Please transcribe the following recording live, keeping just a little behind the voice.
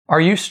Are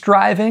you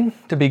striving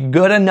to be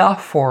good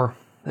enough for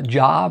the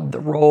job, the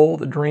role,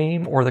 the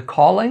dream, or the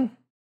calling?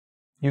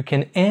 You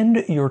can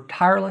end your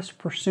tireless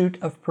pursuit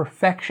of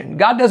perfection.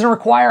 God doesn't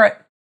require it.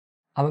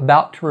 I'm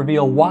about to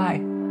reveal why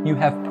you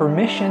have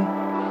permission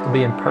to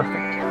be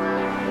imperfect.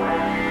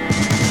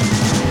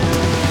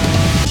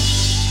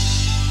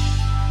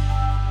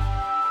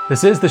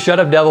 This is the Shut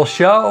Up Devil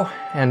Show,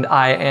 and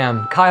I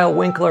am Kyle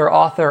Winkler,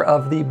 author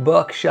of the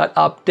book Shut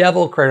Up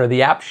Devil, creator of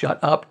the app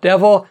Shut Up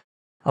Devil.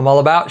 I'm all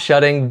about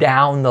shutting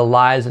down the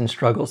lies and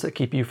struggles that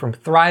keep you from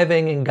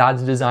thriving in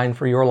God's design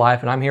for your life,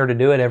 and I'm here to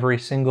do it every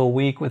single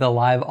week with a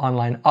live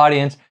online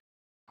audience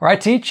where I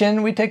teach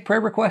and we take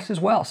prayer requests as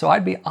well. So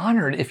I'd be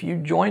honored if you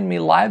join me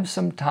live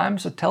sometime.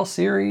 So tell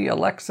Siri,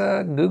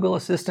 Alexa, Google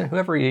Assistant,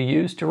 whoever you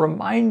use to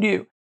remind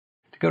you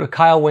to go to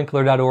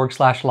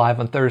kylewinkler.org/live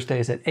on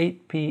Thursdays at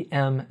 8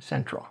 p.m.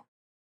 Central.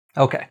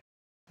 Okay,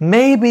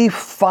 maybe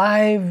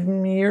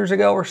 5 years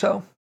ago or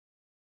so,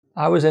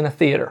 I was in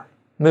a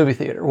movie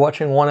theater,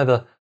 watching one of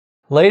the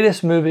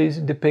latest movies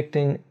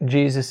depicting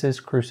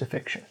Jesus'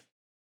 crucifixion.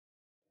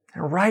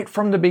 And right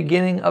from the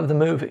beginning of the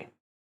movie,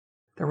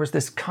 there was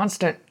this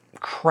constant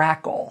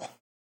crackle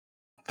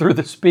through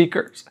the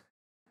speakers.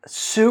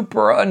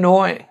 Super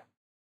annoying.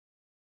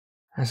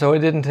 And so it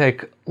didn't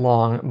take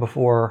long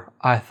before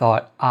I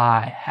thought,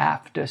 I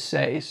have to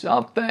say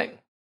something. At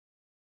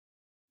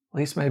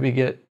least maybe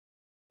get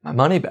my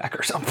money back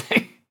or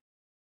something.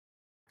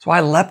 So I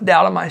leapt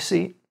out of my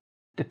seat,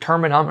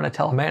 determined I'm going to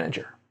tell a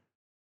manager.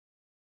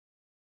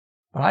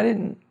 But I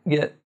didn't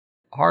get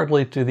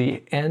hardly to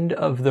the end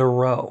of the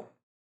row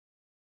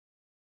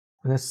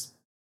when this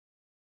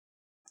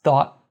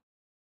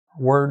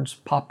words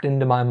popped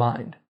into my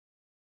mind.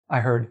 I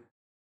heard,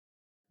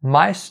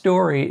 "My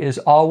story is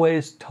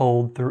always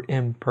told through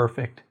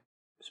imperfect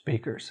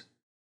speakers."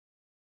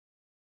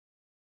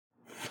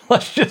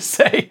 Let's just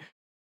say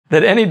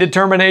that any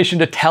determination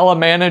to tell a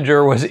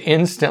manager was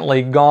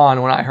instantly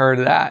gone when I heard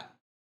that.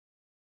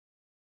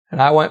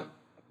 And I went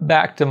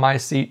back to my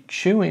seat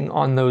chewing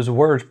on those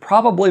words,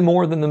 probably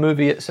more than the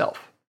movie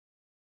itself.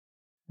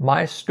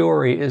 My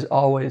story is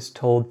always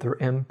told through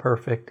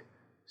imperfect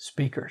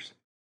speakers.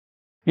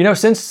 You know,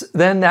 since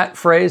then, that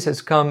phrase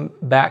has come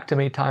back to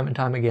me time and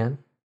time again,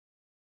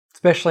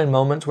 especially in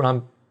moments when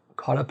I'm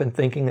caught up in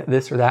thinking that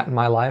this or that in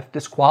my life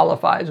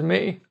disqualifies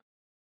me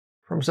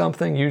from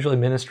something, usually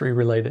ministry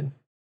related. And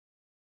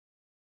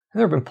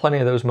there have been plenty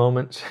of those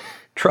moments,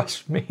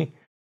 trust me.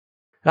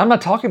 And I'm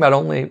not talking about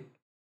only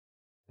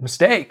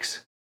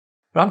mistakes,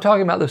 but I'm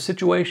talking about those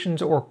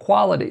situations or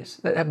qualities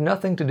that have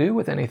nothing to do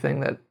with anything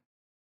that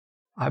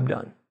I've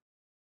done.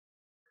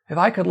 If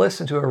I could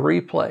listen to a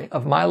replay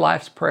of my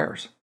life's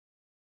prayers,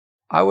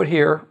 I would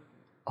hear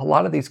a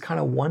lot of these kind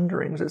of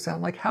wonderings that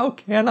sound like, how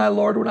can I,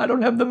 Lord, when I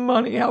don't have the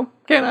money? How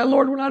can I,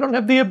 Lord, when I don't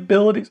have the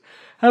abilities?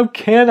 How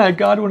can I,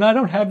 God, when I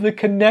don't have the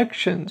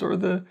connections or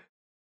the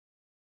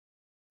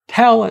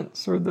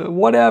talents or the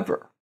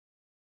whatever?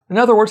 In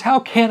other words, how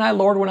can I,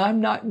 Lord, when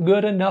I'm not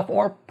good enough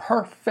or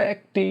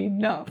perfect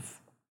enough?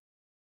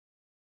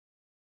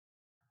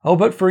 Oh,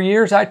 but for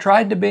years I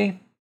tried to be.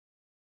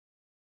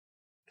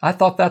 I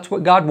thought that's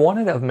what God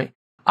wanted of me.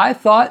 I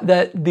thought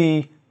that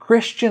the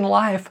Christian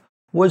life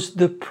was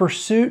the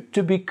pursuit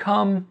to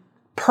become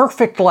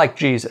perfect like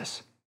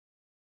Jesus.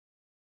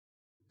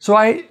 So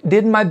I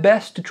did my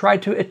best to try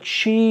to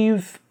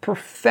achieve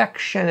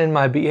perfection in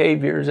my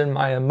behaviors, in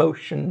my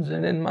emotions,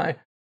 and in my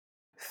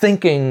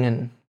thinking,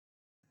 and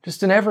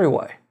just in every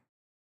way.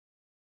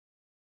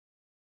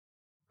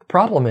 The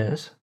problem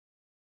is,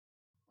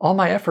 all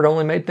my effort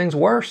only made things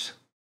worse.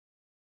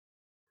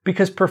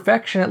 Because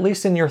perfection, at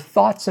least in your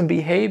thoughts and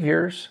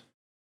behaviors,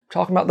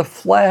 talking about the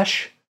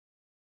flesh,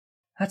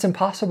 that's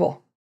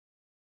impossible.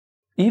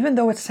 Even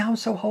though it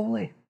sounds so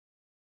holy.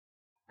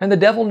 And the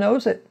devil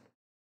knows it,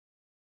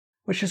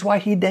 which is why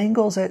he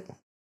dangles it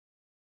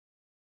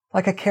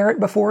like a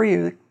carrot before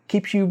you that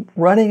keeps you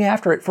running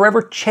after it,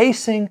 forever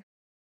chasing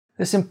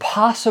this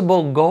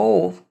impossible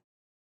goal,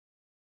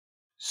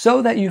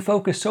 so that you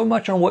focus so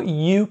much on what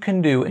you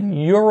can do in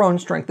your own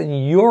strength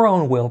and your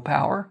own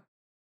willpower,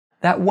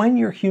 that when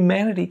your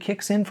humanity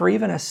kicks in for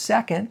even a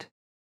second,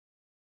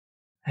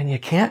 and you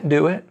can't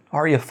do it,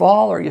 or you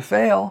fall or you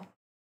fail,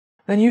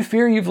 then you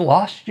fear you've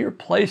lost your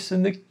place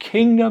in the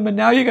kingdom, and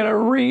now you got to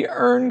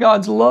re-earn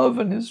God's love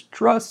and His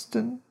trust.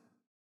 And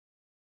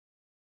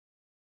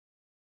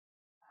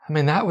I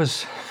mean, that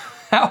was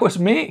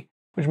me,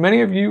 which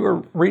many of you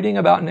are reading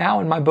about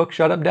now in my book,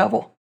 Shut Up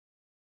Devil.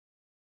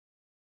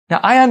 Now,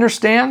 I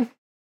understand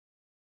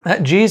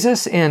that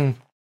Jesus in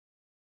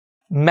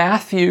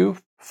Matthew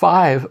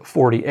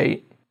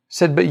 5:48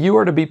 said, "But you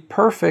are to be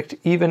perfect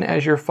even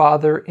as your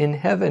Father in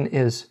heaven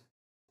is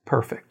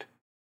perfect."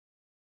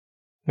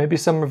 Maybe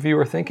some of you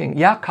are thinking,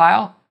 yeah,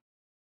 Kyle,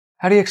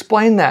 how do you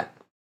explain that?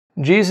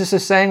 Jesus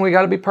is saying we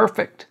got to be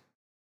perfect.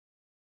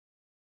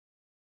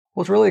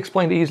 Well, it's really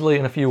explained easily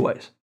in a few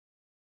ways.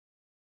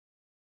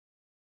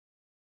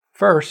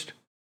 First,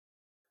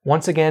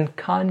 once again,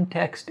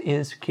 context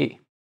is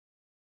key.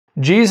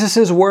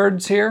 Jesus'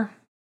 words here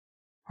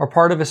are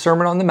part of His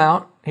Sermon on the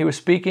Mount, he was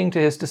speaking to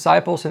his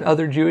disciples and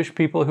other Jewish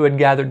people who had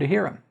gathered to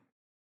hear him.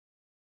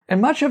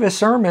 And much of his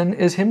sermon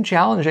is him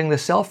challenging the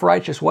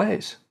self-righteous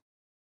ways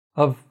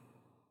of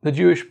the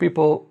Jewish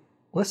people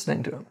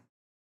listening to him.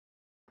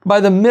 By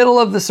the middle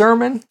of the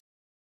sermon,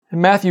 in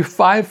Matthew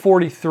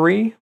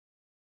 5:43,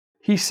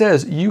 he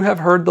says, "You have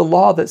heard the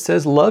law that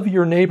says, love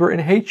your neighbor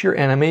and hate your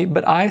enemy,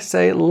 but I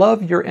say,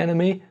 love your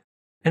enemy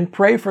and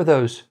pray for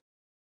those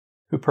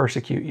who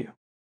persecute you."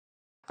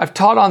 I've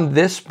taught on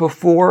this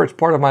before. It's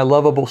part of my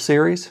Lovable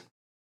series.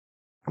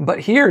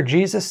 But here,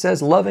 Jesus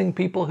says loving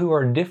people who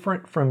are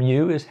different from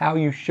you is how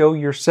you show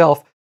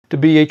yourself to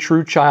be a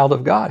true child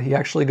of God. He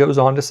actually goes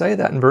on to say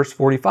that in verse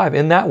 45.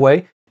 In that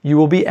way, you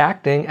will be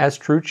acting as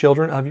true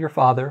children of your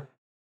Father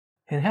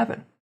in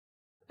heaven.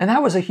 And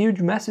that was a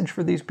huge message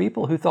for these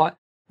people who thought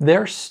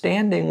their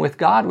standing with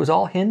God was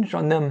all hinged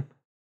on them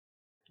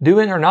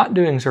doing or not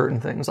doing certain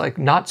things, like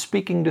not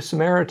speaking to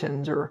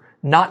Samaritans or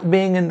not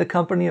being in the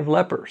company of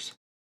lepers.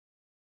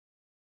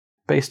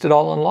 Based it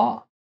all on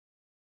law.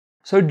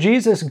 So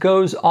Jesus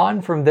goes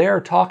on from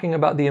there talking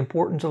about the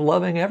importance of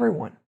loving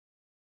everyone.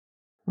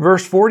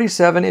 Verse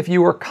 47, if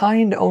you are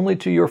kind only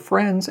to your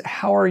friends,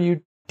 how are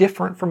you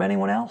different from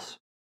anyone else?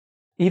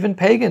 Even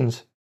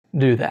pagans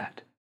do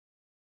that.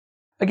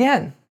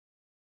 Again,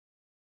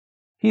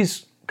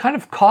 he's kind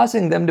of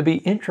causing them to be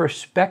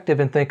introspective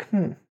and think,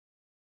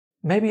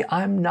 maybe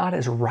I'm not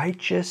as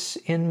righteous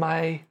in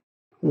my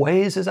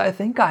ways as I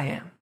think I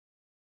am.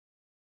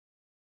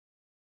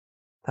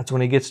 That's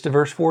when he gets to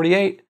verse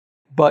 48.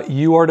 But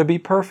you are to be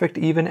perfect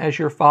even as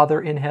your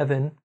Father in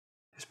heaven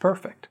is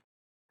perfect.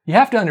 You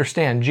have to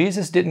understand,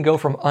 Jesus didn't go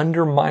from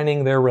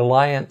undermining their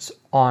reliance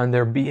on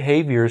their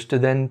behaviors to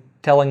then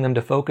telling them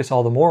to focus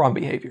all the more on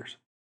behaviors.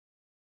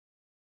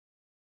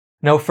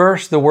 No,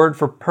 first, the word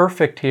for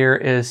perfect here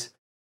is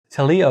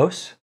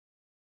teleos.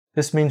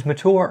 This means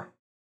mature.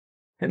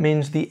 It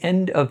means the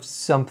end of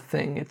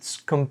something. It's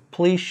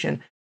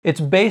completion.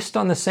 It's based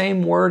on the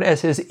same word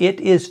as his "it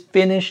is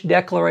finished"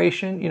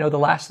 declaration, the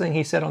last thing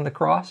he said on the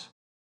cross.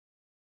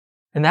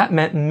 And that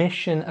meant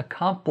mission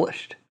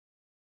accomplished.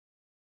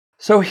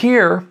 So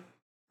here,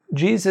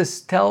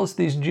 Jesus tells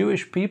these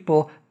Jewish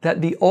people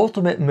that the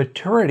ultimate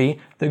maturity,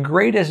 the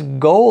greatest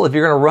goal if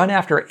you're going to run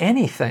after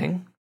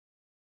anything,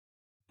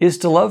 is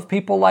to love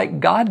people like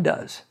God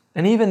does.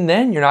 And even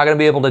then, you're not going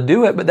to be able to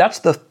do it, but that's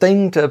the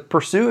thing to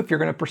pursue if you're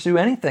going to pursue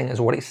anything,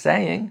 is what he's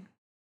saying.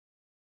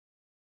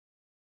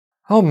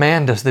 Oh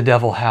man, does the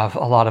devil have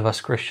a lot of us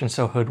Christians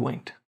so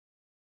hoodwinked.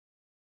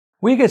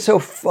 We get so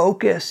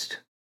focused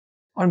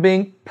on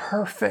being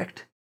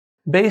perfect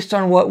based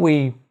on what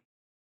we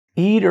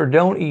eat or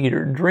don't eat,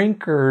 or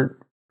drink or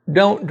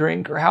don't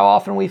drink, or how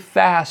often we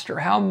fast, or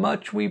how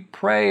much we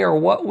pray, or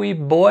what we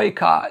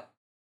boycott,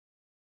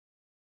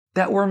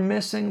 that we're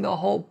missing the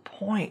whole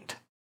point.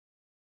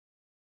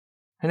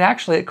 And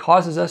actually, it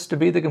causes us to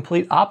be the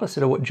complete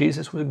opposite of what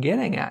Jesus was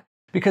getting at.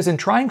 Because in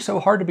trying so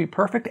hard to be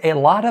perfect, a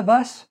lot of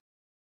us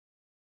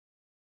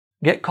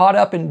get caught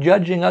up in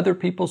judging other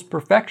people's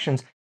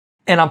perfections.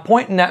 And I'm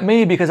pointing at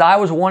me because I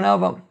was one of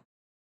them.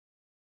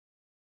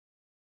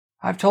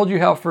 I've told you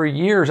how for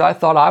years I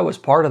thought I was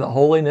part of the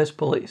holiness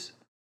police.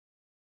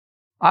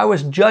 I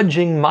was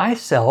judging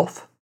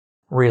myself,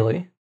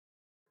 really,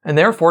 and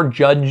therefore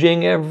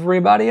judging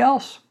everybody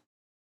else.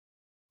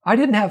 I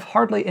didn't have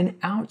hardly an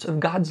ounce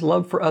of God's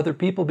love for other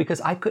people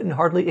because I couldn't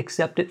hardly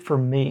accept it for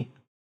me.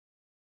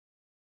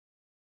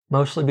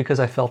 Mostly because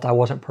I felt I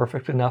wasn't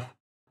perfect enough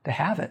to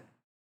have it.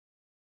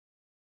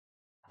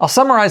 I'll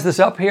summarize this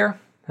up here,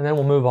 and then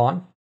we'll move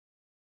on.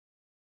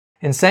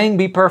 In saying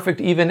be perfect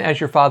even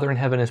as your Father in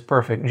heaven is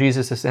perfect,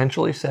 Jesus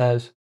essentially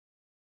says,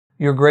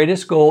 your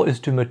greatest goal is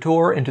to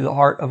mature into the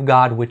heart of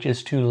God, which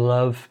is to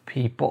love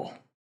people.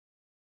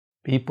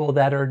 People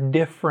that are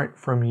different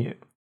from you.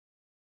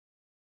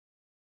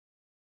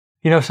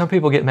 Some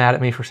people get mad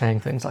at me for saying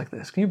things like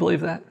this. Can you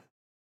believe that?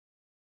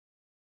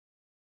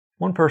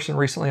 One person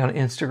recently on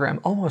Instagram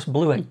almost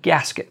blew a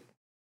gasket.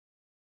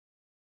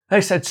 They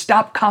said,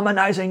 stop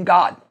commonizing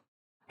God.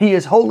 He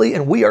is holy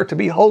and we are to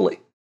be holy.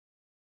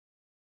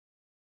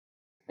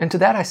 And to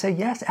that I say,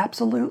 yes,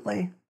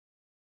 absolutely.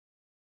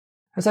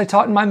 As I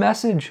taught in my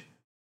message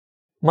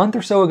a month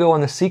or so ago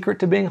on the secret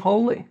to being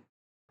holy.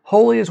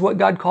 Holy is what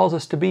God calls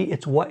us to be.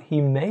 It's what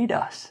He made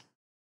us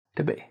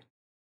to be.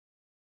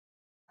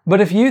 But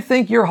if you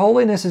think your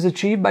holiness is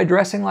achieved by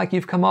dressing like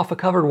you've come off a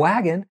covered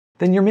wagon,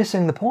 then you're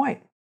missing the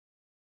point.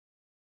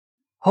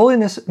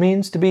 Holiness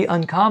means to be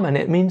uncommon.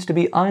 It means to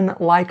be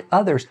unlike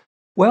others.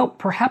 Well,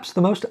 perhaps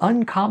the most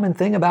uncommon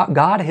thing about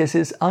God is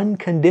His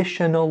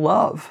unconditional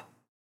love.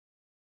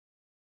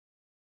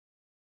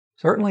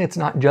 Certainly it's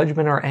not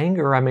judgment or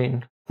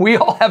anger. We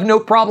all have no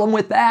problem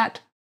with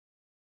that.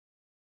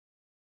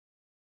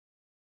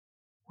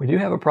 We do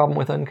have a problem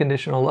with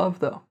unconditional love,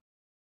 though.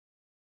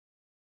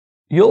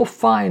 You'll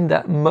find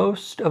that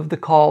most of the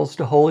calls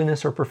to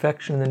holiness or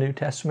perfection in the New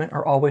Testament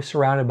are always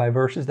surrounded by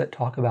verses that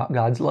talk about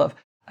God's love.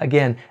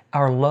 Again,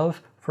 our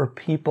love for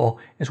people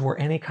is where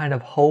any kind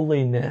of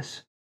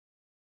holiness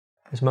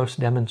is most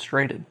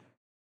demonstrated.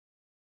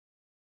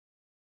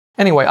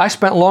 Anyway, I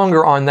spent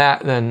longer on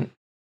that than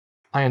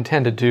I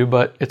intended to,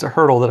 but it's a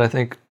hurdle that I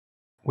think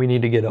we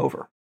need to get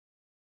over.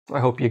 So I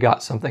hope you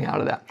got something out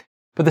of that.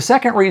 But the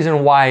second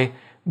reason why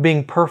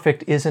being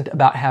perfect isn't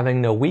about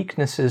having no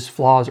weaknesses,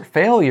 flaws, or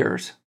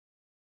failures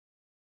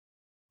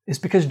is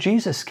because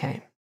Jesus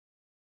came.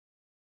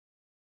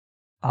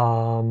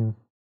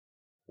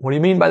 What do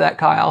you mean by that,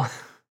 Kyle?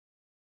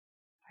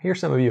 I hear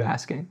some of you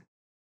asking.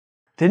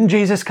 Didn't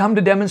Jesus come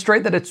to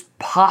demonstrate that it's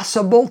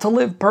possible to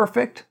live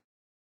perfect?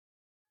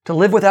 To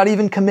live without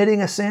even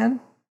committing a sin?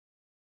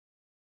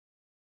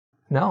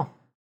 No.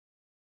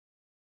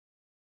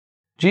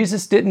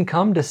 Jesus didn't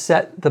come to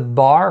set the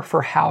bar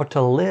for how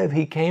to live.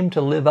 He came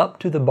to live up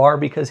to the bar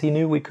because he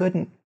knew we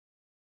couldn't.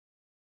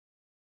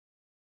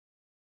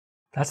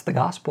 That's the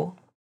gospel.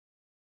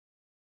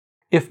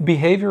 If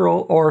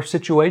behavioral or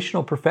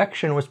situational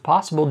perfection was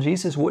possible,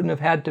 Jesus wouldn't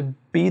have had to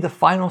be the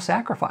final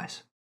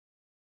sacrifice.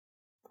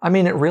 I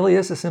mean, it really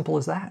is as simple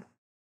as that.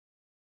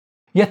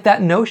 Yet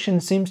that notion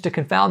seems to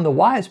confound the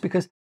wise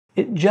because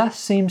it just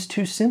seems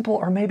too simple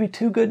or maybe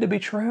too good to be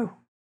true.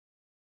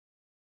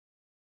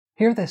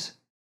 Hear this.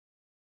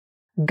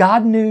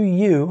 God knew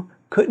you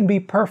couldn't be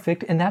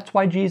perfect, and that's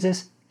why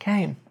Jesus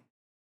came.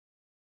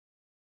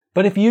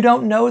 But if you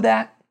don't know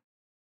that,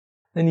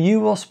 then you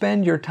will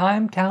spend your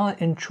time,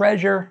 talent, and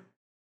treasure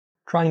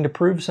trying to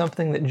prove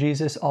something that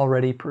Jesus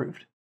already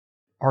proved,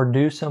 or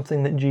do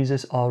something that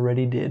Jesus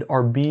already did,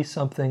 or be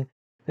something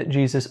that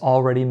Jesus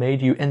already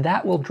made you. And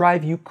that will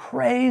drive you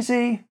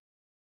crazy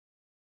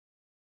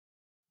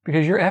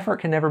because your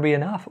effort can never be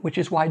enough, which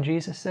is why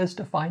Jesus says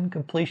to find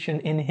completion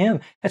in Him.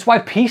 That's why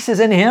peace is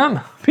in Him,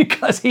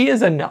 because He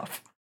is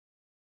enough.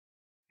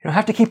 You don't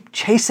have to keep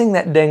chasing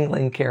that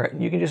dangling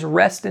carrot. You can just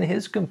rest in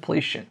His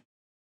completion.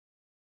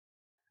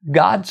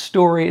 God's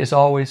story is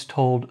always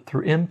told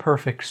through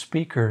imperfect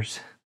speakers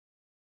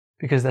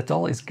because that's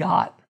all He's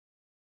got.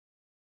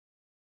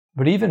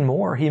 But even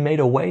more, He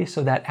made a way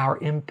so that our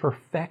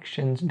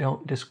imperfections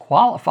don't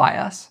disqualify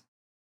us,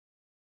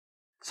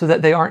 so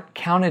that they aren't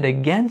counted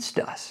against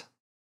us.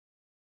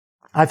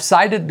 I've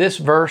cited this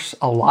verse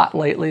a lot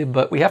lately,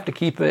 but we have to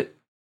keep it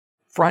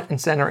front and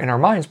center in our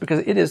minds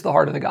because it is the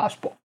heart of the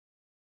gospel.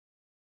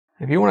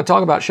 If you want to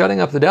talk about shutting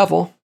up the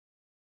devil,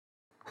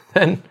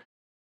 then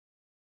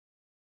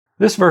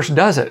this verse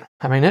does it.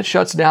 I mean, it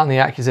shuts down the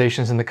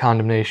accusations and the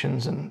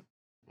condemnations and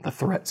the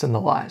threats and the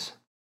lies.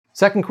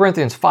 2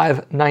 Corinthians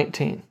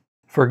 5:19,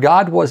 for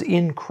God was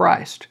in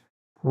Christ,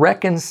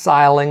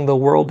 reconciling the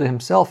world to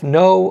Himself,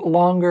 no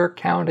longer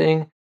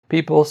counting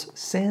people's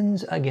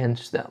sins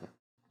against them.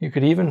 You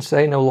could even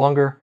say no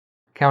longer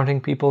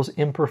counting people's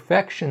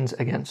imperfections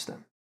against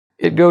them.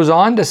 It goes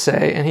on to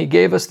say, and He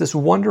gave us this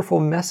wonderful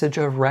message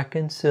of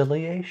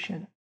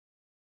reconciliation.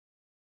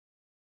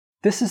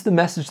 This is the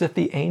message that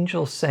the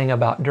angels sang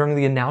about during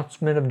the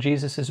announcement of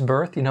Jesus'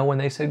 birth. You know, when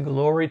they said,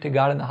 glory to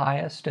God in the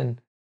highest and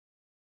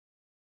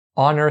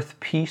on earth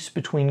peace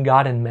between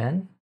God and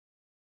men.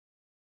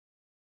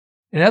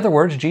 In other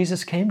words,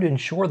 Jesus came to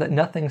ensure that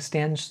nothing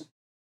stands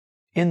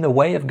in the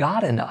way of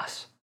God in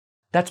us.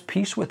 That's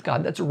peace with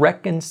God. That's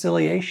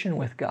reconciliation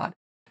with God.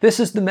 This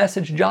is the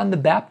message John the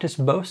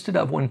Baptist boasted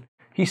of when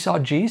he saw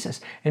Jesus.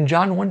 In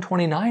John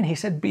 1:29, he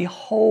said,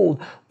 behold,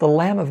 the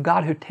Lamb of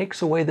God who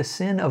takes away the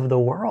sin of the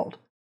world.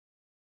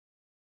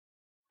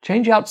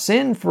 Change out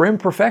sin for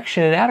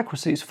imperfection,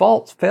 inadequacies,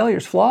 faults,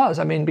 failures, flaws.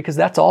 I mean, because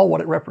that's all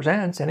what it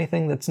represents,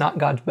 anything that's not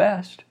God's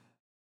best.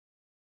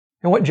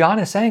 And what John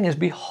is saying is,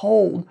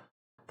 behold,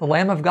 the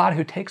Lamb of God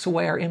who takes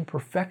away our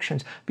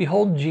imperfections.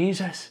 Behold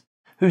Jesus,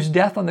 whose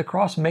death on the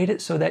cross made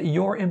it so that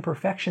your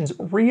imperfections,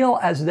 real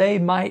as they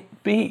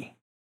might be,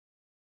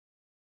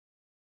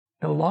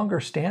 no longer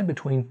stand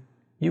between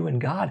you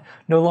and God,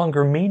 no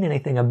longer mean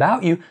anything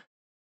about you,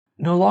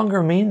 no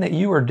longer mean that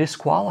you are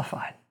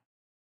disqualified.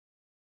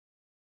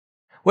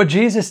 What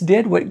Jesus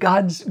did, what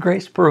God's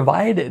grace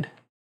provided,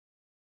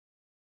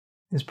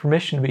 is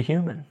permission to be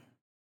human.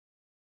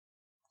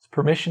 It's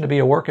permission to be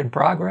a work in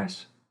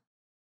progress.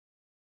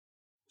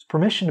 It's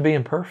permission to be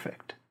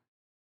imperfect.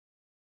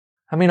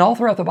 I mean, all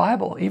throughout the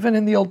Bible, even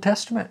in the Old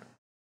Testament,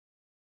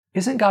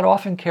 isn't God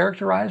often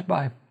characterized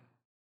by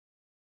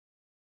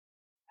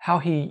how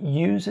He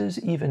uses,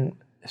 even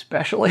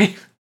especially,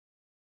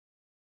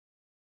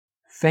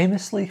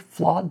 famously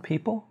flawed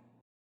people?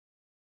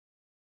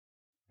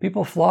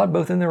 People flawed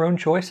both in their own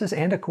choices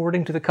and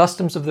according to the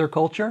customs of their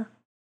culture.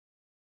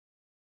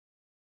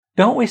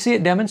 Don't we see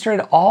it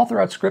demonstrated all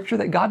throughout Scripture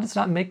that God does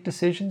not make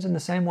decisions in the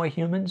same way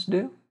humans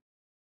do?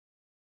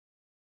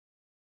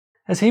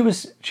 As He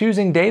was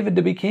choosing David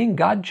to be king,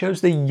 God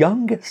chose the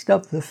youngest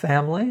of the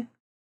family,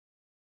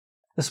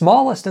 the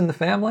smallest in the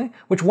family,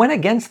 which went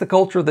against the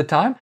culture of the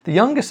time. The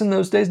youngest in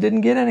those days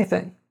didn't get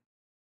anything.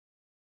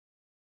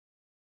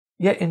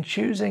 Yet in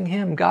choosing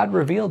him, God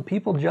revealed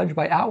people judge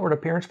by outward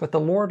appearance, but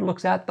the Lord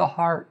looks at the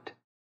heart.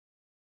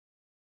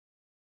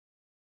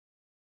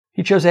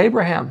 He chose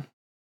Abraham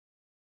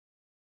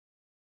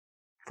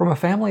from a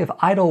family of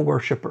idol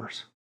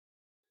worshipers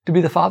to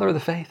be the father of the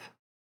faith.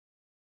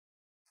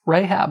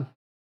 Rahab,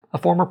 a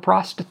former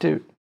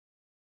prostitute,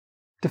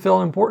 to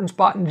fill an important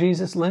spot in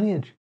Jesus'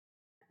 lineage.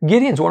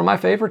 Gideon's one of my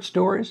favorite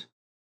stories.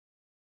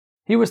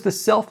 He was the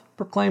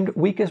self-proclaimed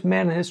weakest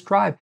man in his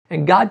tribe,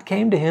 and God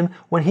came to him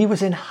when he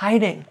was in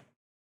hiding,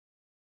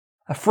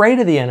 afraid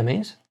of the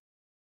enemies.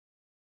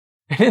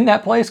 And in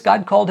that place,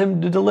 God called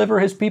him to deliver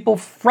his people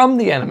from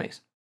the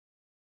enemies.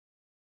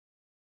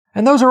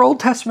 And those are Old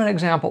Testament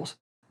examples,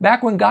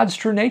 back when God's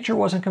true nature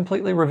wasn't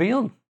completely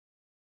revealed.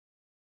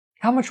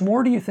 How much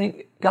more do you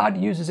think God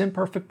uses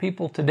imperfect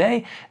people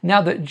today,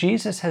 now that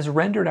Jesus has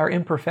rendered our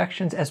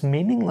imperfections as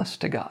meaningless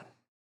to God?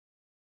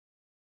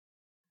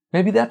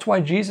 Maybe that's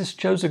why Jesus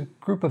chose a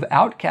group of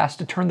outcasts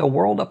to turn the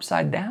world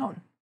upside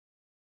down.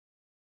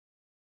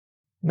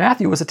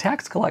 Matthew was a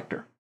tax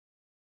collector,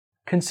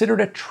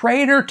 considered a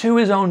traitor to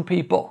his own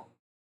people.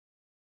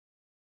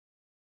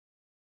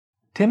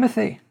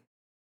 Timothy,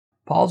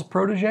 Paul's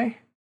protege,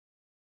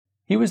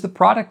 he was the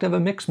product of a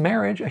mixed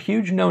marriage, a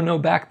huge no-no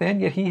back then,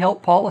 yet he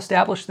helped Paul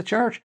establish the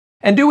church.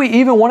 And do we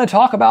even want to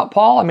talk about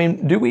Paul? I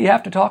mean, do we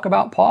have to talk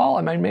about Paul?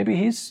 I mean, maybe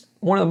he's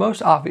one of the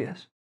most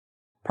obvious.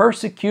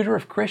 Persecutor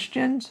of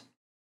Christians?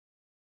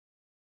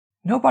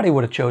 Nobody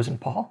would have chosen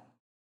Paul.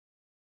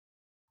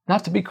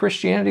 Not to be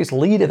Christianity's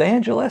lead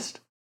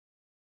evangelist.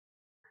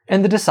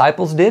 And the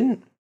disciples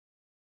didn't.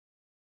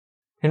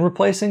 In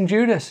replacing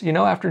Judas,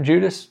 after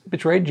Judas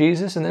betrayed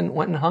Jesus and then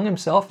went and hung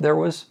himself, there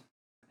was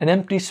an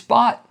empty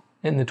spot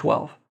in the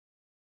 12.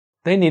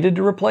 They needed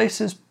to replace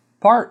his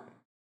part.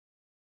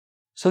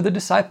 So the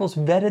disciples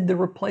vetted the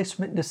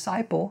replacement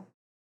disciple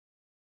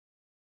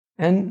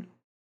and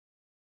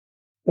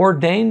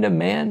ordained a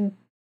man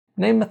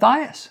named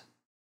Matthias,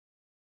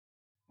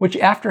 which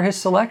after his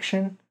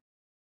selection,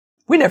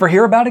 we never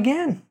hear about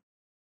again.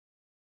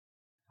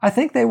 I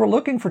think they were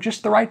looking for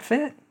just the right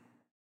fit.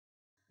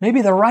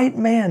 Maybe the right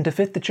man to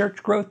fit the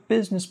church growth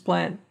business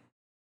plan.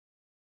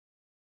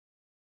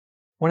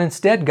 When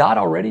instead God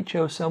already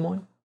chose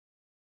someone.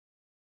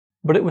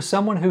 But it was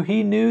someone who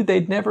he knew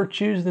they'd never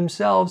choose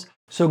themselves.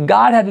 So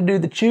God had to do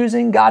the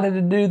choosing, God had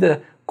to do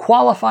the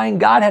qualifying,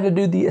 God had to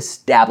do the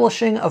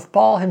establishing of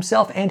Paul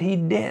himself, and he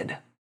did.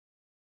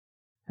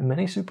 In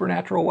many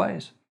supernatural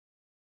ways.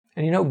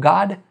 And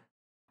God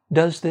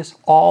does this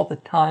all the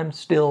time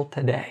still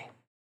today.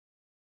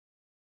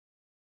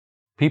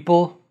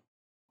 People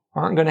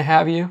aren't going to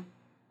have you,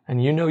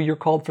 and you're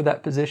called for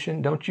that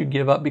position. Don't you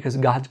give up, because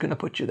God's going to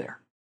put you there.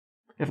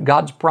 If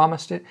God's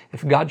promised it,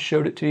 if God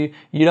showed it to you,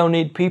 you don't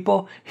need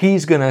people.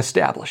 He's going to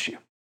establish you.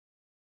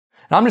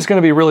 Now, I'm just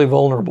going to be really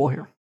vulnerable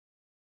here.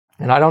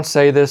 And I don't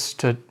say this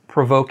to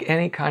provoke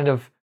any kind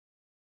of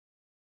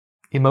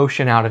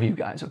emotion out of you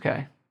guys,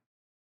 okay?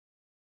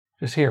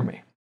 Just hear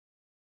me.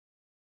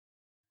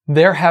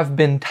 There have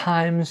been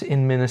times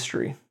in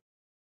ministry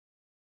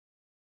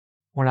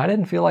when I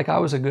didn't feel like I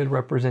was a good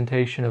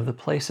representation of the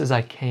places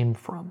I came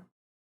from.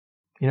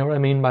 You know what I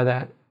mean by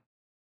that?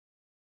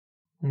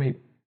 Let me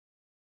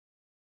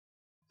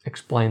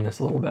explain this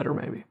a little better,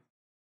 maybe.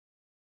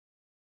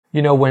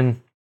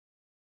 When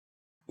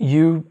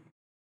you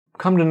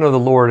come to know the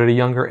Lord at a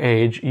younger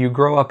age, you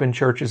grow up in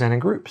churches and in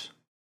groups.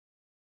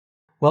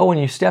 Well, when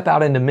you step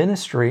out into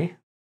ministry,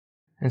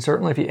 and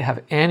certainly if you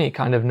have any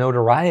kind of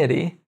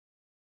notoriety,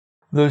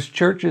 those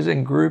churches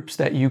and groups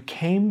that you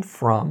came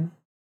from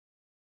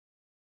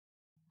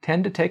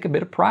tend to take a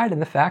bit of pride in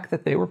the fact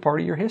that they were part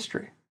of your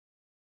history.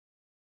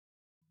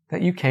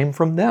 That you came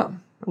from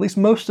them. At least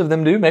most of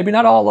them do, maybe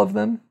not all of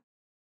them.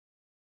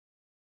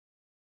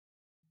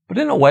 But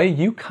in a way,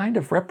 you kind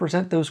of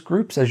represent those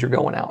groups as you're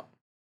going out.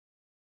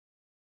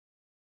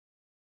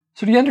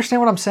 So do you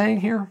understand what I'm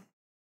saying here?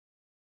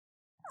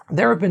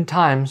 There have been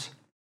times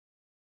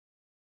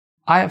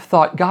I have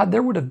thought, God,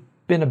 there would have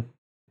been a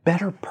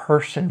better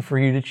person for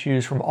you to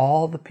choose from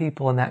all the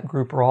people in that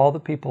group or all the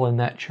people in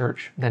that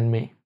church than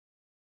me.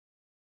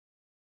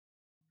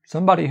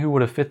 Somebody who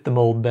would have fit the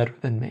mold better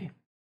than me.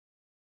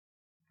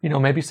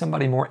 Maybe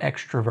somebody more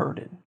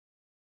extroverted,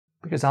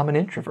 because I'm an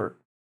introvert.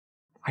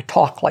 I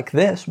talk like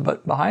this,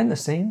 but behind the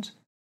scenes,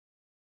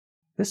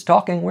 this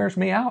talking wears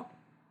me out.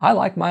 I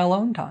like my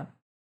alone time.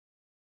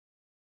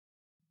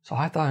 So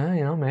I thought,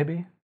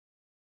 maybe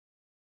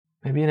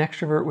an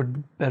extrovert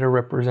would better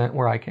represent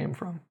where I came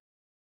from,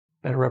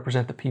 better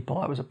represent the people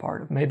I was a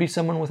part of. Maybe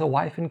someone with a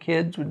wife and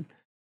kids would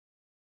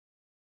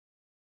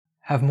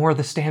have more of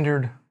the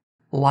standard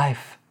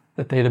life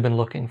that they'd have been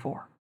looking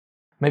for.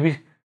 Maybe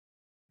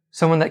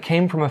someone that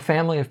came from a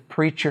family of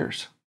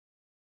preachers,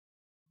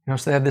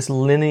 so they have this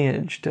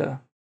lineage to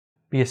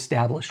be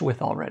established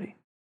with already.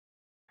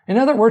 In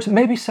other words,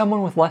 maybe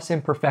someone with less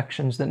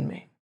imperfections than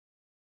me.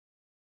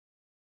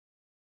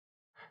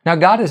 Now,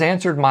 God has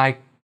answered my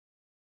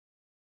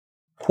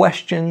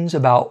questions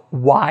about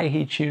why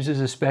He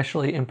chooses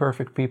especially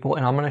imperfect people,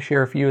 and I'm going to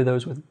share a few of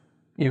those with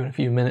you in a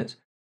few minutes,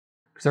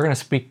 because they're going to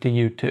speak to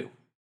you too.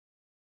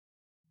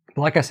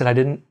 But like I said, I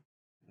didn't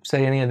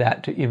say any of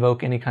that to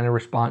evoke any kind of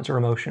response or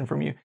emotion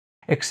from you,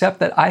 except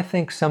that I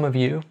think some of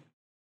you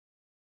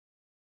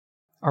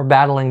are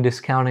battling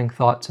discounting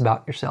thoughts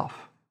about yourself.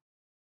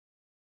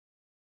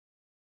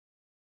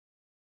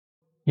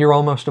 You're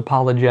almost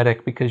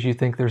apologetic because you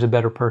think there's a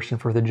better person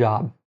for the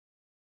job.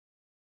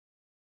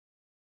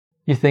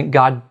 You think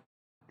God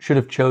should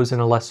have chosen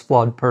a less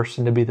flawed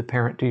person to be the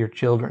parent to your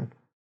children.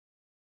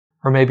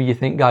 Or maybe you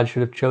think God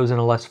should have chosen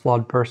a less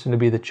flawed person to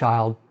be the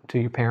child to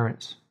your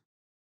parents.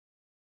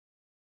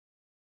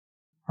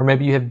 Or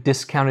maybe you have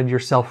discounted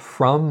yourself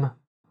from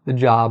the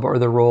job or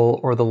the role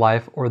or the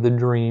life or the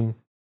dream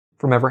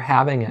from ever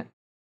having it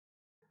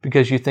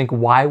because you think,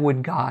 why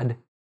would God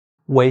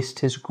waste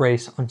His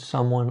grace on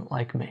someone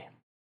like me?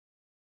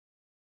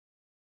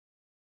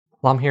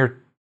 Well, I'm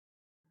here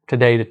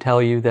today to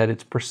tell you that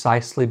it's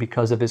precisely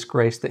because of His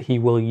grace that He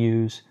will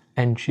use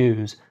and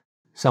choose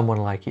someone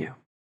like you.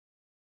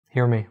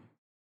 Hear me.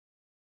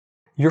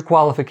 Your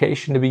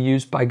qualification to be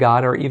used by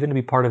God or even to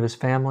be part of His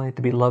family,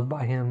 to be loved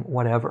by Him,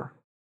 whatever,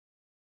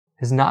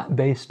 is not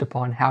based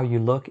upon how you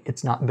look.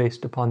 It's not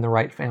based upon the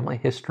right family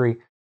history.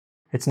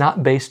 It's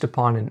not based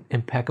upon an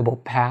impeccable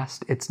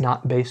past. It's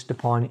not based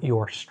upon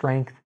your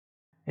strength.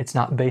 It's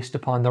not based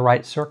upon the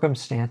right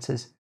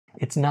circumstances.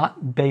 It's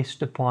not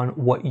based upon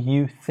what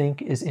you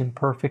think is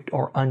imperfect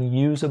or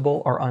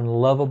unusable or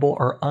unlovable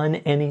or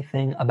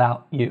anything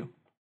about you.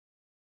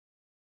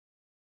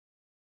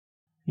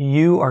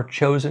 You are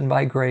chosen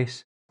by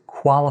grace,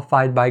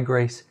 qualified by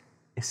grace,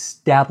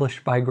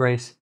 established by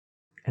grace,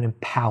 and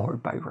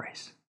empowered by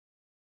grace.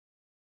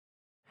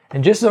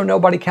 And just so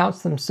nobody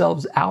counts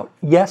themselves out,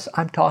 yes,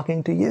 I'm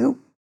talking to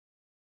you.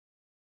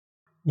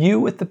 You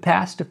with the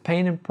past of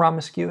pain and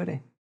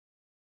promiscuity.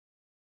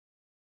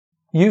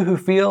 You who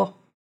feel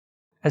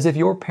as if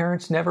your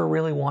parents never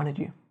really wanted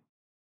you.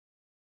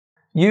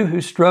 You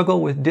who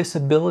struggle with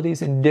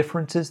disabilities and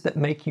differences that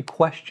make you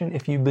question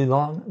if you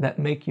belong, that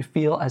make you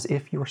feel as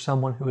if you're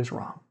someone who is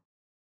wrong.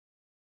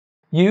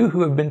 You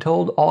who have been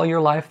told all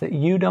your life that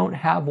you don't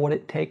have what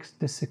it takes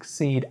to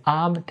succeed,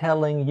 I'm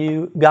telling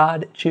you,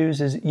 God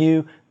chooses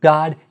you.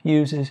 God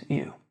uses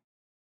you.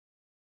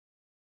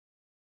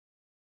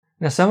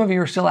 Now, some of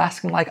you are still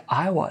asking, like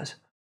I was,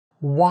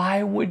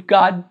 why would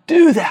God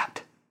do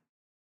that?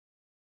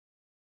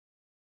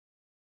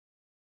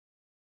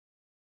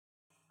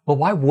 Well,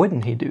 why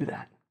wouldn't He do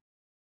that?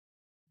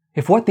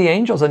 If what the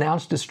angels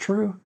announced is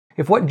true,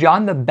 if what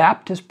John the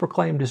Baptist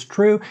proclaimed is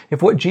true,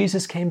 if what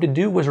Jesus came to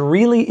do was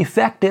really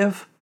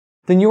effective,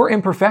 then your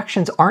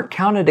imperfections aren't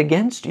counted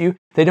against you.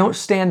 They don't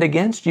stand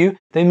against you.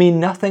 They mean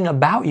nothing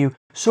about you.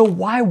 So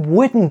why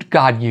wouldn't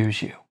God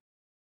use you?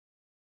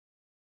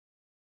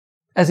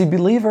 As a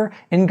believer,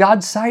 in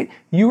God's sight,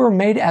 you are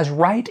made as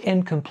right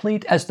and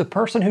complete as the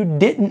person who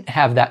didn't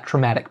have that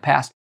traumatic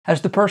past,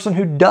 as the person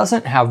who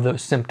doesn't have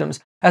those symptoms,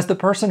 as the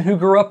person who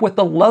grew up with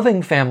the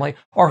loving family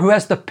or who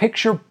has the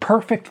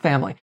picture-perfect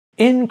family.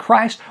 In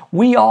Christ,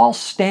 we all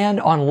stand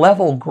on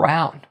level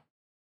ground.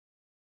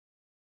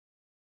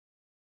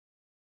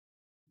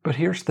 But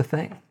here's the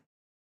thing.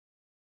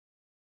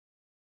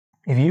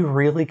 If you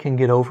really can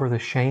get over the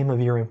shame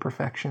of your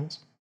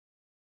imperfections,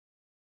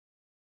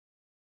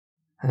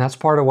 and that's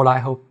part of what I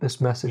hope this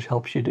message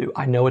helps you do.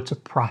 I know it's a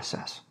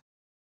process.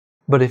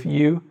 But if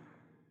you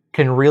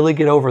can really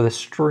get over the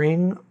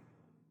sting,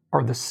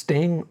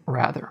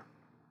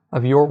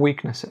 of your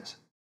weaknesses,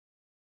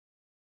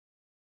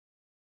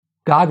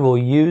 God will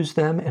use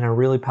them in a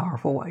really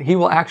powerful way. He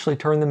will actually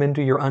turn them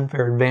into your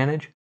unfair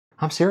advantage.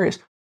 I'm serious.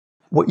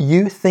 What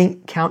you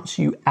think counts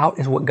you out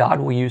is what God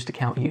will use to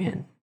count you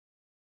in.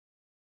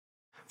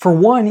 For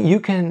one, you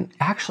can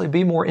actually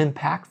be more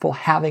impactful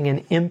having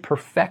an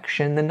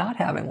imperfection than not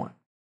having one.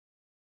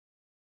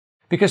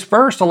 Because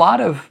first, a lot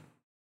of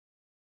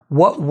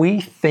what we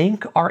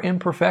think are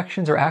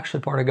imperfections are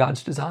actually part of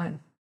God's design.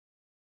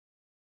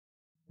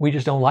 We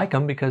just don't like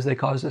them because they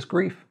cause us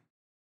grief.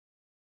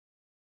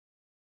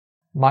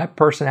 My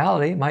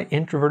personality, my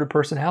introverted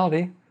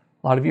personality,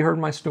 a lot of you heard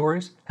my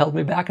stories, held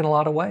me back in a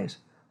lot of ways,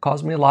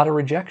 caused me a lot of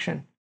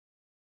rejection.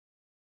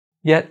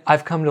 Yet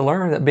I've come to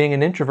learn that being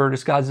an introvert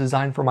is God's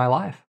design for my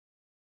life.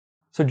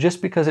 So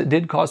just because it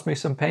did cause me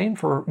some pain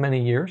for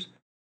many years,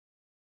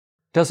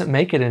 doesn't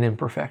make it an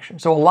imperfection.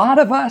 So a lot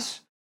of us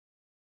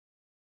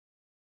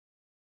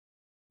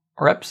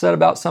are upset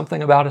about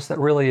something about us that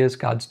really is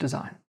God's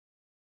design.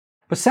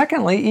 But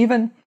secondly,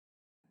 even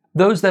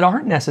those that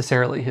aren't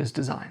necessarily His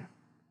design,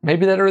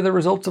 maybe that are the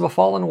results of a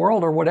fallen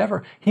world or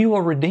whatever, He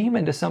will redeem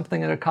into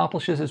something that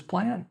accomplishes His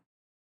plan.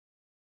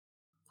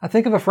 I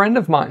think of a friend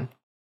of mine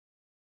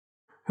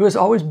who has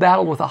always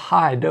battled with a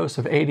high dose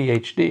of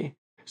ADHD,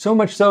 so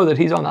much so that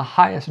he's on the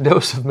highest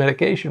dose of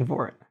medication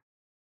for it.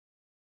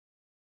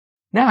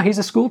 Now he's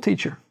a school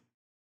teacher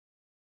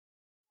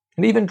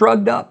and even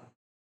drugged up.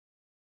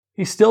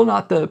 He's still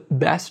not the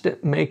best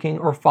at making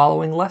or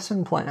following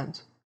lesson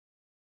plans.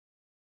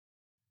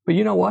 But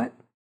you know what?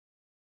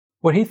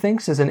 What he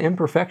thinks is an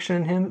imperfection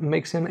in him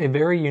makes him a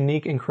very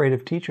unique and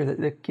creative teacher that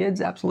the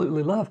kids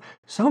absolutely love.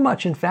 So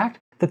much, in fact,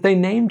 that they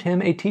named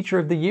him a Teacher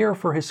of the Year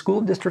for his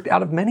school district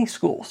out of many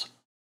schools.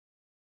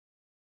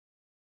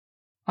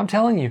 I'm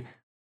telling you,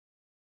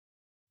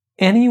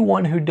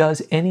 anyone who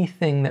does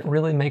anything that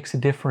really makes a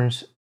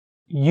difference,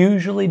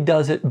 usually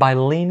does it by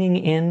leaning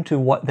into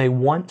what they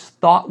once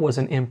thought was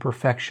an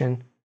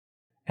imperfection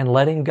and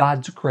letting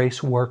God's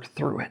grace work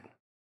through it.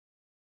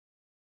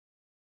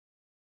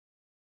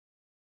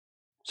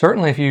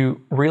 Certainly, if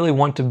you really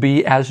want to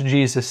be as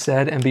Jesus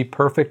said and be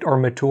perfect or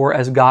mature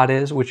as God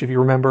is, which if you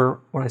remember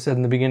what I said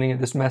in the beginning of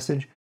this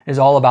message, is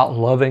all about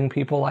loving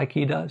people like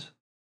He does.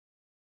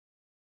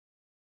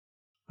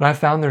 But I've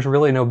found there's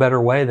really no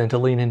better way than to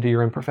lean into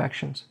your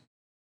imperfections.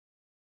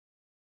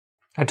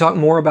 I talk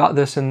more about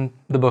this in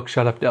the book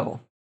Shut Up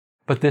Devil,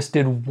 but this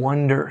did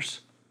wonders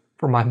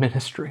for my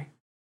ministry.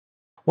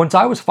 Once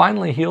I was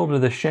finally healed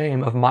of the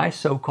shame of my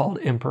so-called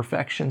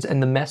imperfections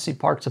and the messy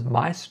parts of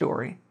my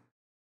story,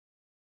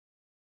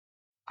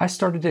 I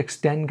started to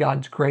extend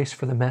God's grace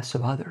for the mess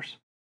of others.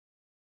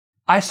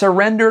 I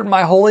surrendered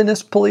my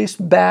Holiness Police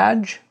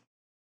badge,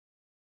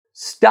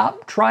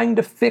 stopped trying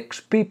to fix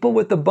people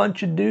with a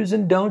bunch of do's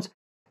and don'ts,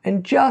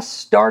 and just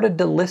started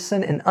to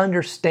listen and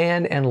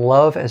understand and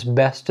love as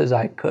best as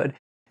I could.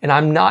 And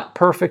I'm not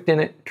perfect in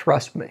it,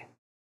 trust me.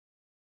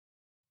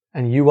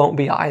 And you won't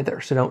be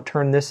either, so don't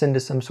turn this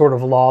into some sort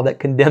of law that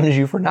condemns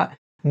you for not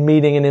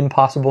meeting an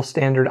impossible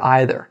standard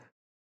either.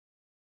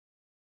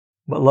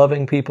 But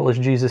loving people, as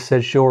Jesus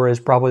said, sure is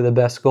probably the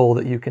best goal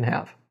that you can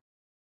have.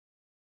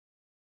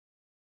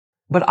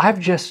 But I've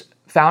just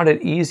found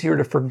it easier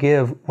to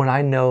forgive when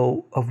I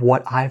know of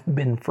what I've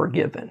been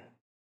forgiven.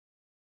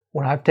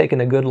 When I've taken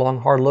a good,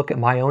 long, hard look at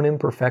my own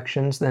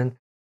imperfections, then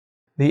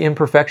the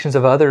imperfections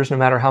of others, no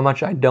matter how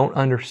much I don't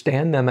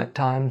understand them at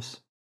times,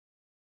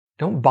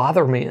 don't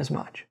bother me as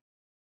much.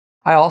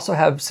 I also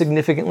have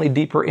significantly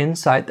deeper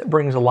insight that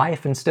brings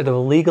life instead of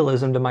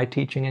legalism to my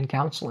teaching and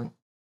counseling.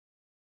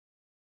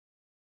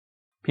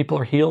 People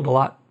are healed a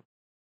lot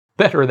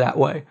better that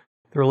way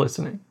through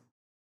listening.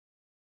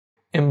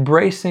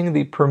 Embracing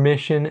the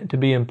permission to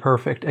be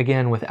imperfect,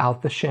 again,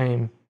 without the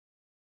shame,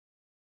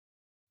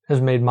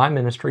 has made my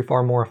ministry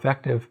far more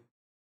effective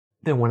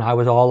than when I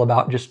was all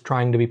about just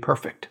trying to be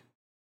perfect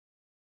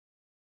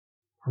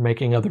or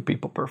making other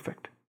people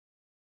perfect.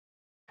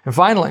 And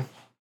finally,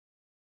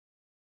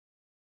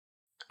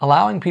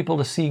 allowing people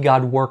to see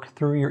God work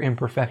through your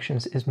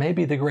imperfections is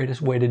maybe the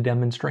greatest way to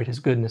demonstrate His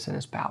goodness and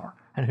His power.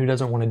 And who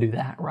doesn't want to do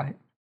that, right?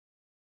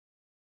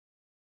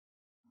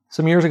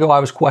 Some years ago, I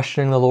was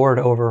questioning the Lord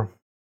over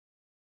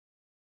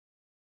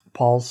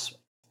Paul's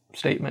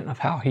statement of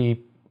how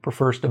he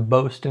prefers to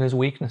boast in his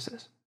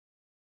weaknesses.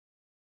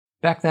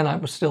 Back then, I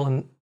was still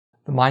in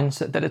the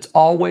mindset that it's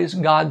always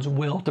God's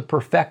will to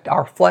perfect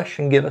our flesh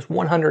and give us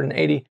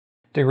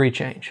 180-degree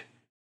change.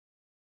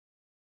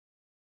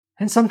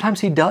 And sometimes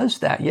He does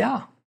that,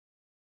 yeah.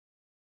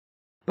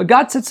 But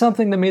God said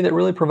something to me that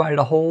really provided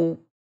a whole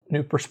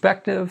new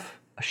perspective,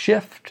 a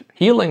shift,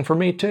 healing for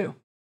me too.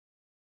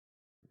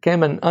 It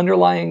became an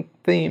underlying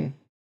theme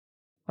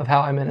of how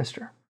I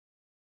minister.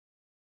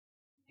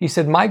 He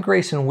said, "My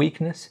grace in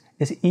weakness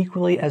is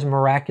equally as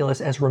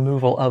miraculous as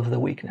removal of the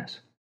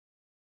weakness."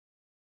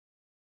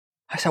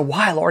 I said,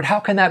 "Why, Lord? How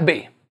can that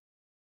be?"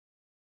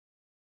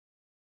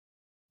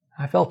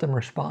 I felt Him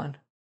respond.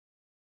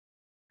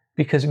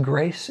 "Because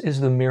grace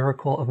is the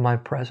miracle of my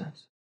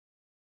presence,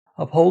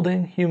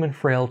 upholding human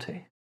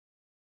frailty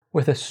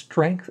with a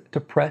strength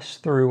to press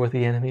through what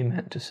the enemy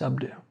meant to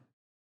subdue."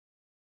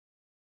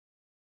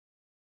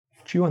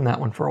 Chew on that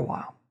one for a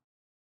while.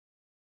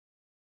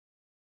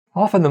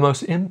 Often the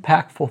most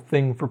impactful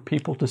thing for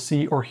people to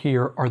see or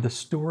hear are the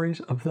stories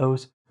of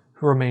those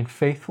who remain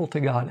faithful to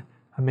God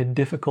amid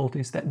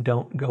difficulties that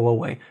don't go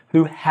away,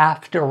 who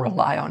have to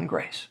rely on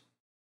grace,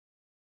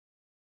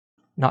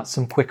 not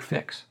some quick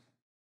fix.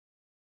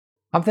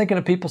 I'm thinking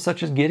of people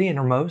such as Gideon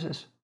or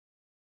Moses,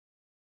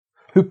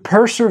 who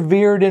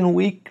persevered in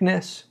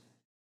weakness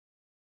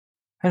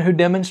and who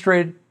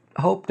demonstrated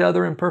hope to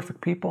other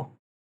imperfect people.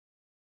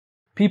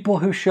 People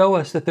who show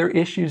us that their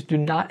issues do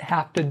not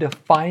have to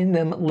define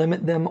them,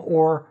 limit them,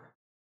 or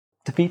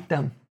defeat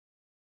them.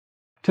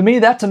 To me,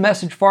 that's a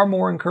message far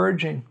more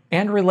encouraging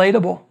and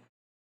relatable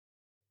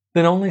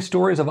than only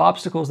stories of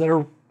obstacles that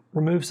are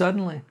removed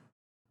suddenly,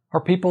 or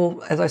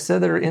people, as I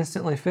said, that are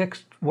instantly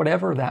fixed,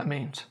 whatever that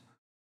means.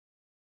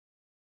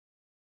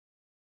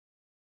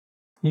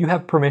 You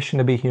have permission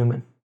to be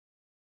human.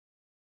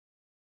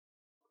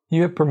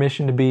 You have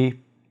permission to be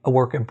a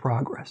work in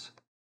progress.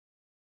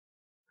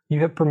 You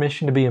have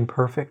permission to be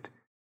imperfect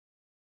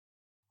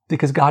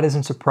because God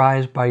isn't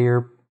surprised by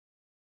your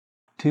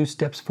 2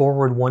 steps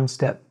forward, 1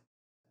 step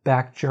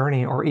back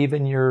journey, or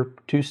even your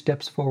 2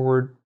 steps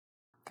forward,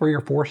 3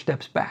 or 4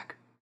 steps back.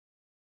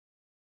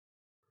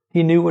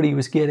 He knew what He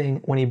was getting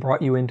when He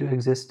brought you into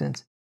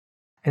existence.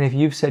 And if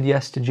you've said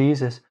yes to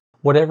Jesus,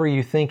 whatever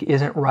you think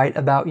isn't right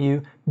about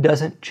you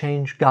doesn't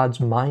change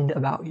God's mind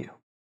about you.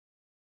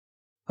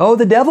 Oh,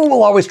 the devil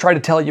will always try to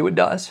tell you it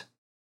does.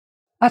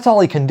 That's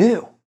all he can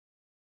do.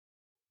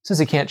 Since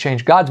he can't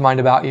change God's mind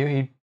about you,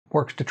 he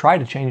works to try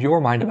to change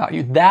your mind about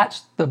you.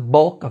 That's the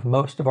bulk of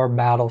most of our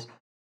battles.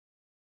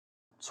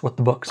 It's what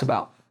the book's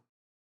about.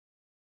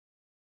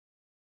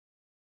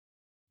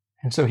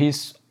 And so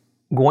he's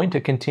going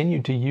to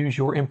continue to use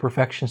your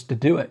imperfections to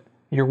do it.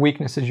 your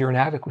weaknesses, your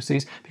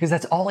inadequacies, because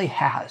that's all he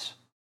has.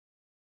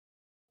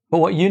 But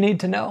what you need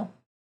to know,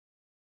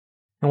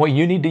 and what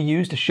you need to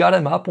use to shut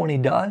him up when he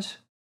does,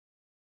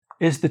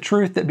 is the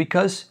truth that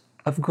because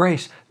of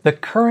grace, the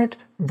current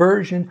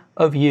version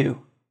of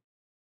you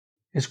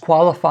is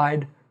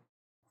qualified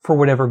for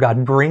whatever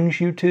God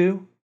brings you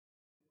to,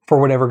 for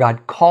whatever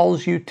God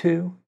calls you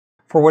to,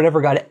 for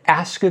whatever God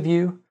asks of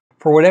you,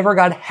 for whatever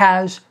God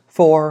has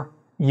for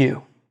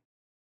you.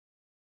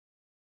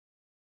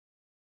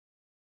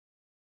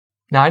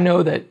 Now, I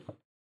know that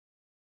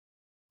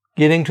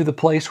getting to the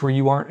place where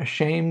you aren't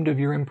ashamed of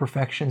your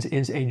imperfections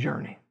is a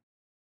journey.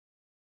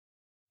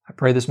 I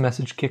pray this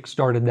message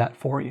kick-started that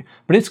for you.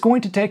 But it's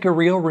going to take a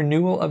real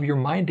renewal of your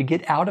mind to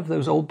get out of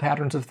those old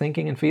patterns of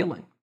thinking and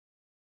feeling.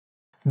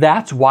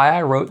 That's why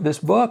I wrote this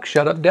book,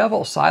 Shut Up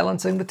Devil,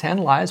 Silencing the 10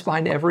 Lies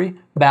Behind Every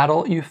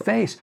Battle You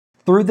Face.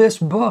 Through this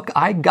book,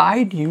 I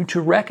guide you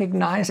to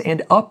recognize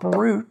and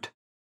uproot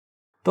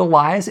the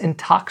lies and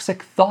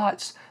toxic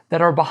thoughts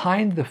that are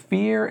behind the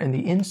fear and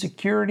the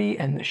insecurity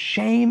and the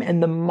shame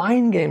and the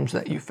mind games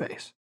that you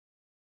face.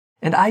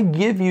 And I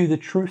give you the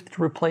truth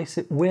to replace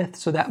it with,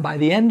 so that by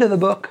the end of the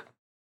book,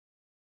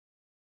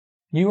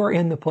 you are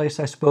in the place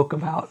I spoke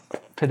about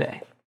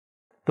today.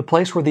 The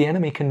place where the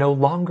enemy can no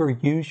longer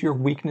use your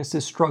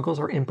weaknesses, struggles,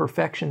 or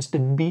imperfections to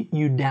beat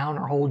you down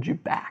or hold you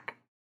back.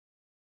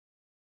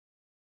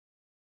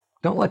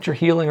 Don't let your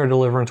healing or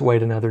deliverance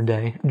wait another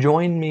day.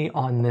 Join me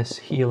on this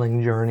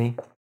healing journey.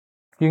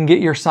 You can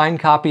get your signed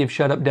copy of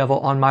Shut Up Devil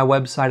on my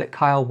website at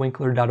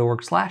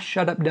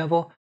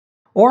kylewinkler.org/shutupdevil,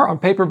 or on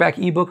paperback,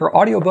 ebook, or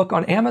audiobook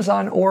on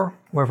Amazon or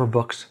wherever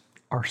books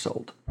are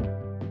sold.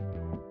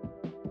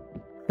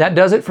 That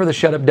does it for the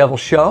Shut Up Devil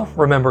show.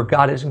 Remember,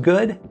 God is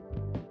good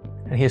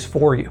and He is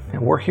for you.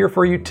 And we're here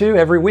for you too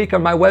every week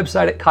on my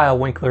website at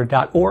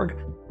kylewinkler.org,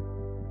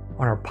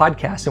 on our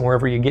podcast, and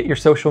wherever you get your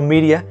social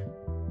media.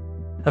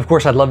 Of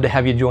course, I'd love to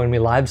have you join me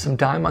live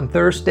sometime on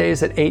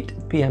Thursdays at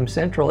 8 p.m.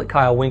 Central at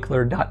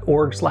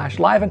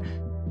kylewinkler.org/live.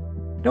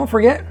 And don't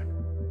forget,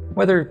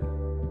 whether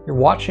you're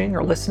watching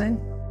or listening,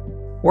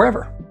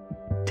 wherever,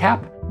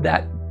 tap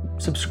that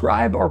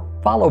subscribe or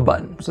follow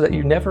button so that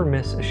you never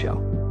miss a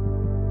show.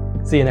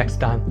 See you next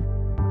time.